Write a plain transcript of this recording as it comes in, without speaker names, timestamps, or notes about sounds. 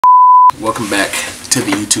Welcome back to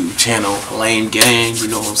the YouTube channel, Lame Game. You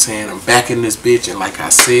know what I'm saying? I'm back in this bitch, and like I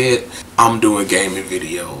said, I'm doing gaming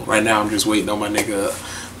video. Right now, I'm just waiting on my nigga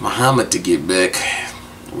Muhammad to get back.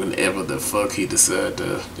 Whenever the fuck he decide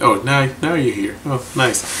to. Oh, now you're here. Oh,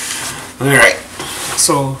 nice. All right.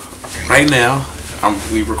 So right now,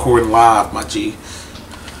 we recording live, my G.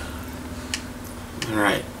 All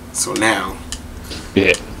right. So now,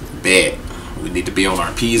 bet we need to be on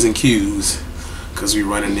our P's and Q's because we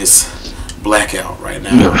running this Blackout right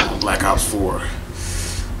now. Blackops 4.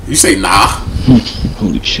 You say nah?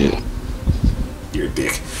 Holy shit. You're a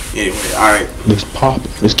dick. Anyway, alright. Let's pop it.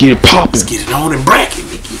 Let's get it popping. Let's get it on and bracket,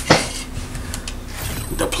 Mickey.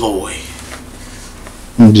 Deploy.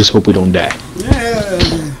 Just hope we don't die.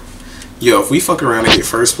 Yeah. Yo, if we fuck around and get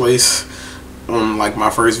first place on like my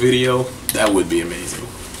first video, that would be amazing.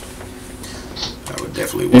 That would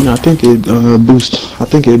definitely work. And I think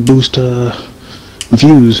it boosts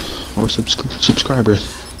views or subscribers.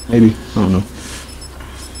 Maybe. I don't know.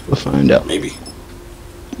 We'll find out. Maybe.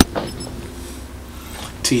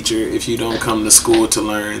 Teacher, if you don't come to school to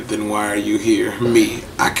learn, then why are you here? Me,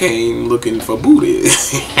 I came looking for booty.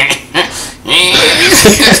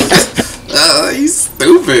 You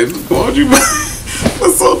stupid. Why'd you?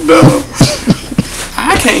 That's so dumb.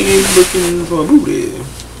 I came looking for booty.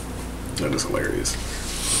 That is hilarious.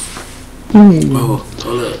 Oh,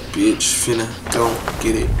 hold up, bitch. Finna don't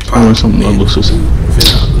get it poppin'.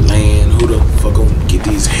 Finna land. Who the fuck gon' get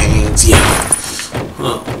these hands? Yeah.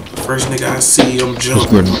 First nigga I see, I'm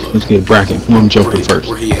jumping. Let's get bracket. I'm jumping first.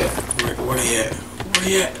 Where he at? Where he at? Where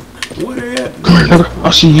he at? Where they at? Come here, nigga. I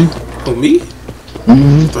see you. Oh, me? I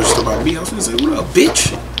thought you was about me. I was gonna say, what up,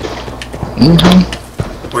 bitch?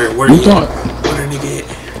 Where you at? Where the nigga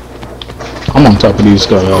at? I'm on top of these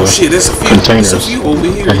oh shit, there's a few containers. There's a few over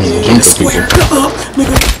here. Yeah, square up,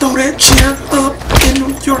 nigga, throw that chair up in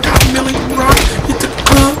New York. I Millie Rock, hit the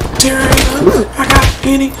club, tear it up. I got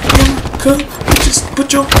Henny in the cup. You just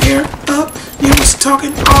put your hair up. You was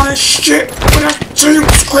talking all that shit, but I see you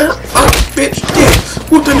square up, bitch. Yeah,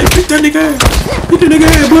 whoop that nigga, beat that nigga ass, beat that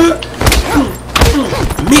nigga ass, blood.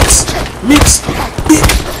 Mix, bitch.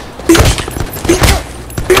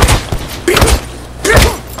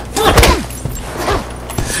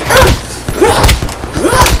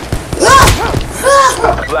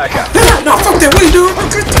 Blackout. No, fuck that. What are you doing?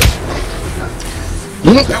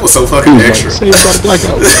 That was so fucking extra.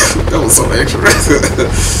 That was so extra.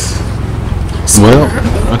 Well,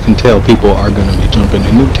 I can tell people are gonna be jumping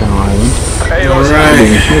in Newtown Island. Hey,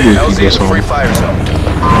 Maybe LZ is a free fire zone.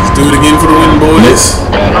 Let's do it again for the win, boys.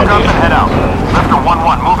 Bad idea. Head out. Lifter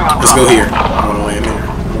 1-1 moving on. Let's go here. I'm gonna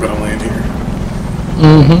land here.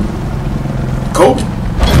 Cool.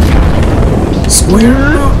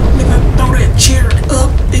 Square up, nigga. Throw that chair up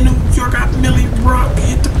in New York. Got Millie Rock.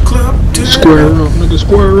 Hit the club. Square up, nigga.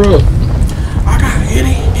 Square up. I got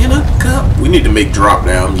Henny in a cup. We need to make drop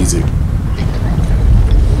down music.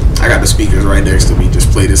 I got the speakers right next to me.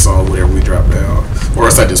 Just play this song whenever we drop down, or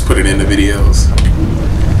else I just put it in the videos.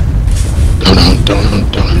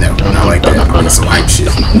 No, not like that. I mean, some hype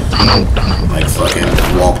shit. Like fucking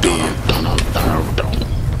walked in.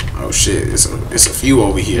 Oh shit, it's a few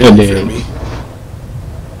over here. You feel me?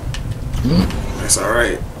 That's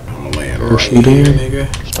alright. I'm gonna land right here, nigga.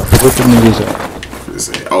 Start whipping niggas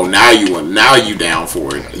up. Oh, now you down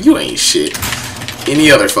for it. You ain't shit.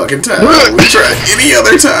 Any other fucking time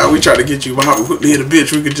we try to get you behind put me in a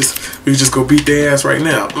bitch, we could just go beat their ass right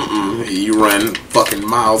now. You run fucking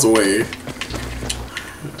miles away.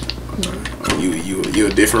 You a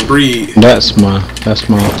different breed. That's my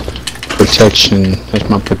protection. That's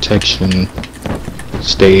my protection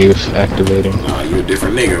stave activating. Nah, you a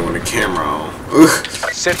different nigga when the camera on.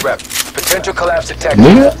 Sit rep. Potential collapse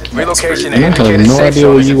detected. Relocation and I have no idea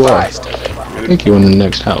where you are. I think you're in the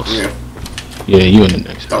next house. Yeah, you in the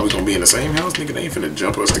next house. Thought we gonna be in the same house, nigga. They ain't finna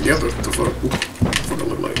jump us together. What the fuck? What it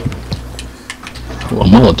look like? Well, a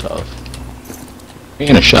Molotov.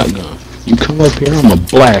 And a shotgun. You come up here, I'ma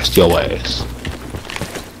blast your ass.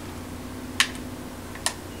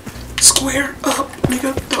 Square up,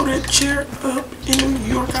 nigga. Throw that chair up in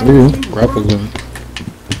New York. Ooh, grapple gun.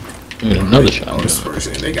 And another shotgun. Oh, this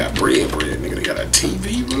person, they got bread, nigga. They got a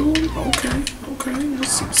TV room. Okay.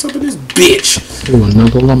 What's up with this bitch? Ooh,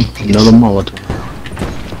 another Molotov.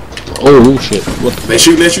 Oh shit! What the they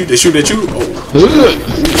shooting at you? They shooting at you?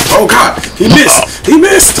 Oh god! He missed! He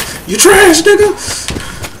missed! You trash, nigga!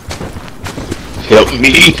 Help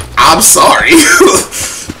me! I'm sorry.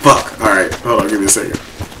 Fuck. All right. Hold on. Give me a second.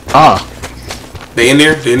 They in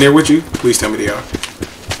there? They in there with you? Please tell me they are.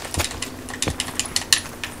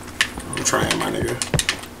 I'm trying, my nigga.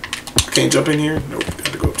 I can't jump in here? Nope. Got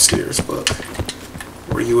to go up upstairs, fuck.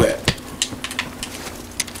 Where you at?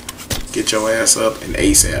 Get your ass up and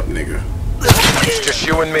ASAP, nigga. It's just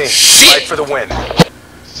you and me. Shit. Fight for the win.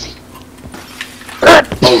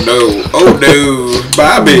 Oh no, oh no.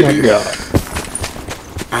 Bye, baby. Oh my God.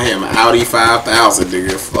 I am Audi 5000,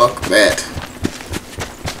 nigga. Fuck that.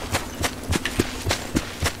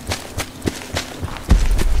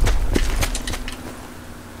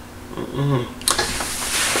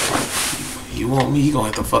 You want me, you gonna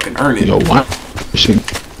have to fucking earn it. Yo, what? Shit.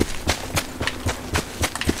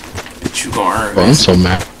 Bitch, you gonna earn Bro, I'm this. so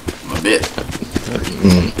mad. A bit.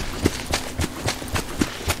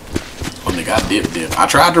 Oh, nigga, I dip. I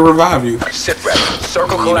tried to revive you. Sit rep.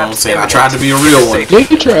 Circle You know what I'm collapse. saying? I tried to be a real one. Yeah,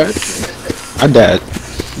 you tried. I died.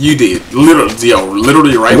 You did.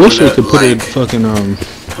 Literally right I when wish we the, could put it fucking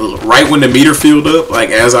right when the meter filled up, like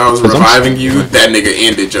as I was reviving you, that nigga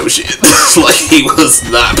ended your shit. Like he was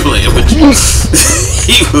not playing with you.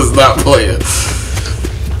 He was not playing.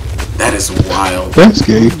 That is wild. That's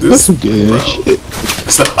gay. This- That's gay. bro. Shit.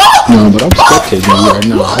 So, No, but I'm spectating you right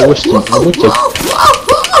now. I wish to.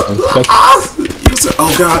 you said,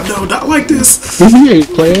 oh god, no, not like this. He ain't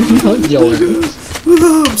playing. He hugged your ass.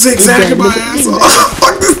 I'm zigzagging my ass off.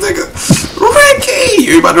 Fuck this nigga. Ricky!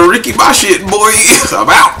 You ain't about to Ricky my shit, boy. I'm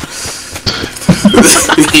out.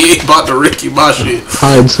 He ain't about to Ricky my shit.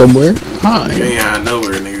 Hide somewhere. Hide. You ain't hide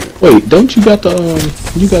nowhere, nigga. Wait, don't you got the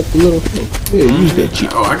you got the little? Yeah, use that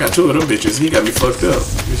cheat. Oh, I got 2 of them bitches. He got me fucked up.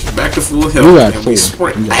 Back to full health. You got and we 4.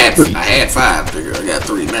 sprint. You I got 3. had 5, nigga. I got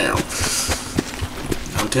 3 now.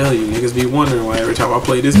 I'm telling you, niggas be wondering why every time I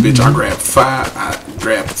play this bitch, I grab 5. I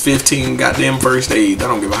grab 15 goddamn first aids. I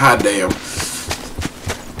don't give a hot damn.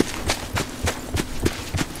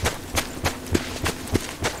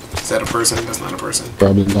 Is that a person? That's not a person.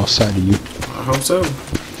 Probably lost sight of you. I hope so.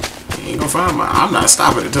 You ain't gonna find my. I'm not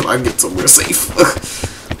stopping until I get somewhere safe.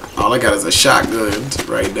 All I got is a shotgun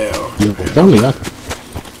right now. Yeah, only I.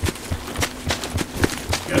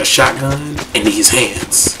 Got a shotgun in these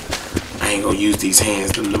hands. I ain't gonna use these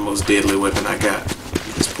hands. Them the most deadly weapon I got.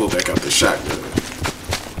 Just pull back out the shotgun.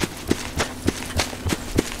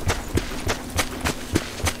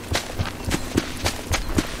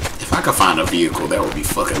 If I could find a vehicle, that would be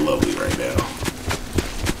fucking lovely right now.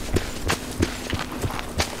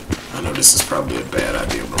 I know this is probably a bad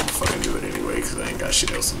idea, but I'm gonna fucking do it anyway because I ain't got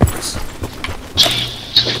shit else to lose.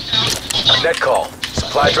 Net call.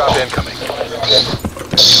 Supply drop incoming. Fuck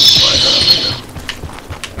that supply drop,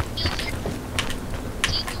 nigga.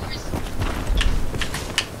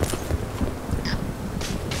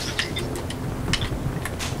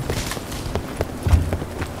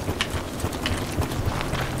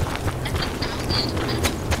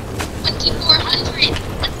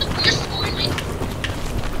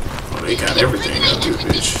 Oh, they got everything up here,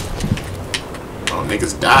 bitch. Oh,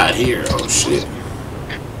 niggas died here. Oh, shit.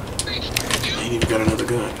 Ain't even got another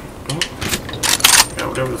gun. Oh. Got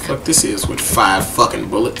whatever the fuck this is with 5 fucking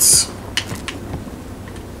bullets.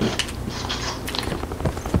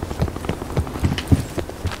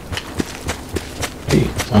 Hey,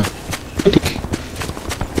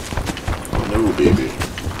 Oh, no, baby.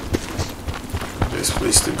 Best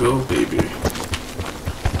place to go, baby.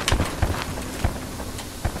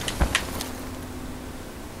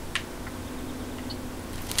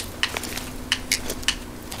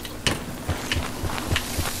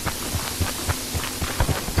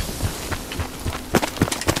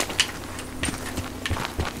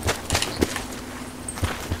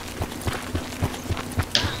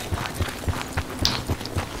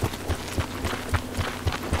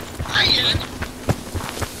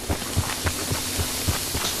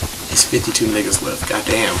 There's 52 niggas left.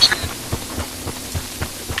 Goddamn.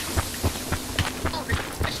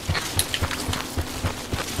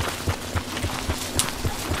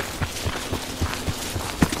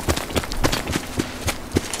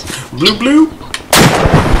 Blue, blue.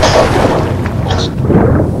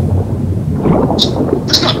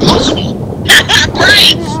 That's not possible.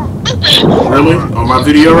 Really? On my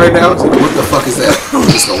video right now? What the fuck is that? I'm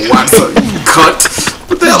just gonna watch something. Cunt.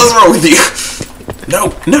 What the hell is wrong with you?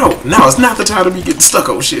 No, it's not the time to be getting stuck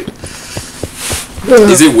on shit.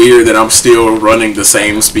 Is it weird that I'm still running the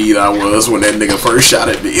same speed I was when that nigga first shot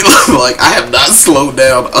at me? Like, I have not slowed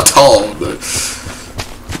down at all. But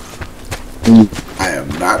I am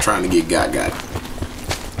not trying to get got.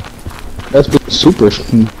 that's super.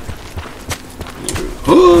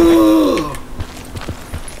 Oh.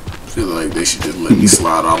 Feel like they should just let me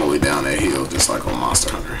slide all the way down that hill, just like on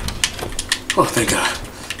Monster Hunter. Oh, thank God.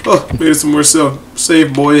 Oh, made it some more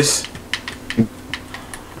save, boys.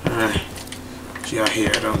 Alright. She out here,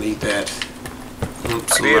 I don't need that.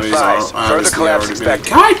 Be advised, further collapse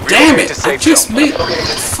expected. God damn Relocate it! to I safe just zone. made.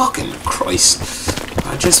 Fucking Christ!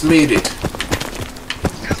 I just made it.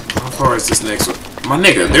 How far is this next one? My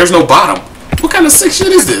nigga, there's no bottom. What kind of sick shit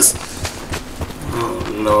is this? Oh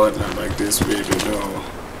Lord, not like this, baby. No.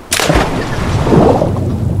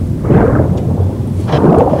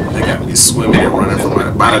 They got me swimming and running from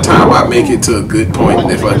my. By the time I make it to a good point in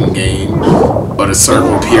the fucking game, or the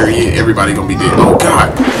circle period, everybody gonna be dead. Oh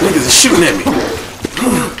God, niggas is shooting at me.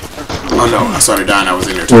 Oh no, I started dying. I was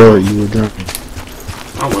in there too. Or you were drowning.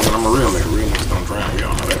 I wasn't. I'm a real nigga. Real niggas don't drown.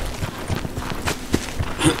 Y'all know that.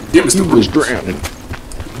 Them is the You rules. was drowning.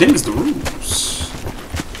 Them is the rules.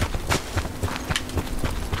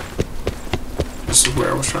 This is where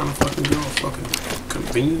I was trying to fucking go. Fucking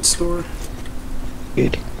convenience store.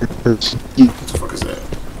 It hurts. What the fuck is that?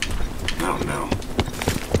 I don't know.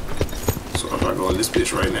 So if I go in this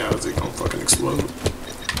bitch right now, is it gonna fucking explode?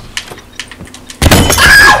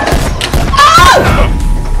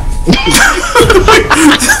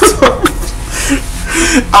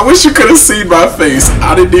 I wish you could have seen my face.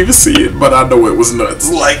 I didn't even see it, but I know it was nuts.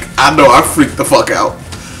 Like, I know I freaked the fuck out.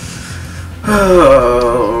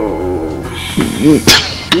 Oh.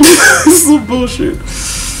 This is some bullshit.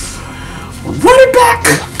 Run it back!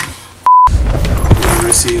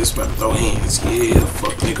 Let's see, it's about to throw hands. Yeah,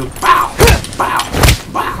 fuck nigga. Bow, bow,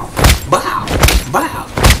 bow, bow, bow.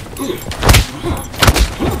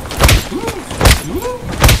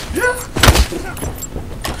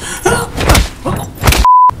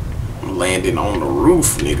 I'm landing on the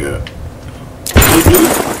roof, nigga.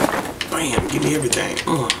 Bam, give me everything.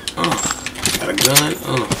 Got a gun.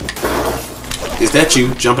 Is that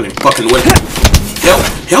you jumping and fucking with me?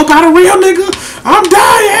 Help out a real nigga. I'm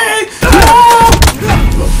dying.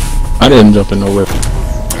 I didn't jump in nowhere.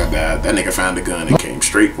 I died. That nigga found a gun and came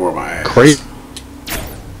straight for my ass. Crazy.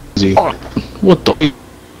 What the?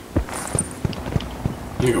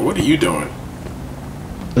 Nigga, what are you doing?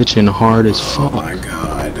 Glitching hard as Oh fuck. my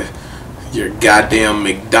god. Your goddamn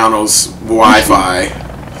McDonald's Wi-Fi.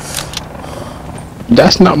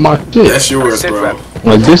 That's not my shit. That's yours, bro.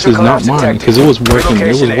 Like, this is not mine, because it was working. It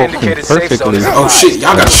was working perfectly. Oh shit,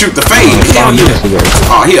 y'all gotta shoot the fade. Hell yeah.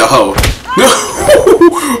 Oh, he a hoe.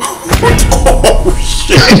 Oh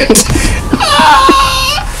shit.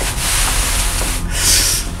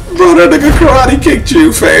 Bro, that nigga karate kicked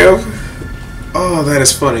you, fam. Oh, that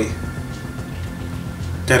is funny.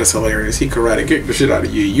 That is hilarious. He karate kicked the shit out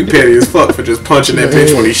of you. You petty as fuck for just punching that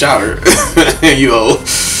bitch when he shot her. You old.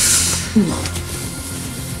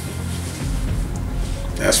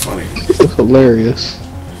 That's funny. Hilarious.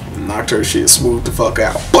 Knocked her shit smooth the fuck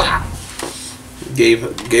out. Blah! Gave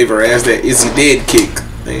her ass that is he dead kick.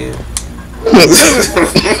 Man.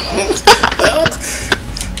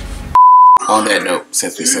 On that note,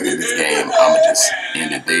 since we suck at this game, I'ma just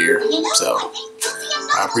end it there. So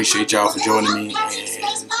I appreciate y'all for joining me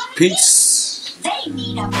and peace.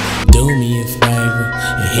 Do me a favor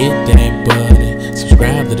and hit that button.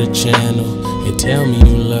 Subscribe to the channel and tell me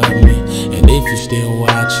you love me. And if you're still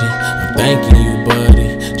watching, I'm thanking you,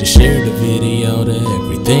 buddy. Just share the video to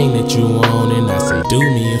everything that you want. And I say, do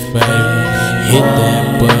me a favor, hit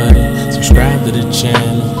that button. Subscribe to the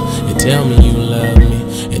channel and tell me you love me.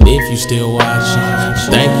 And if you're still watching, I'm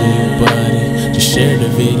thanking you, buddy. Just share the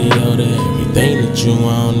video to everything that you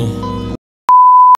want.